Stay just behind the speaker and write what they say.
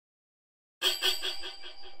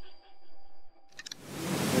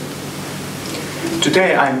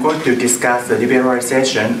Today I'm going to discuss the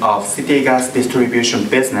liberalization of city gas distribution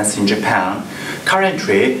business in Japan.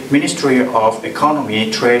 Currently, Ministry of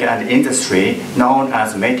Economy, Trade and Industry, known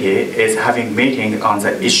as METI, is having meeting on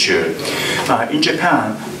the issue. In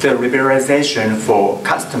Japan, the liberalization for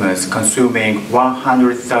customers consuming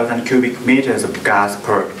 100,000 cubic meters of gas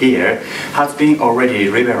per year has been already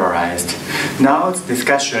liberalized. Now the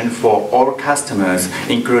discussion for all customers,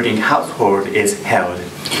 including household, is held.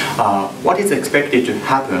 What is expected to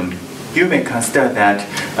happen? You may consider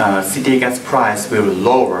that city gas price will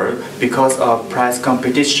lower because of price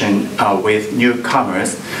competition with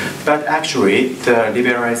newcomers, but actually the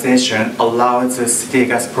liberalization allows the city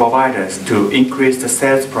gas providers to increase the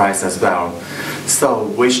sales price as well. So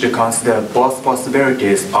we should consider both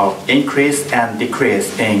possibilities of increase and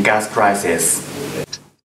decrease in gas prices.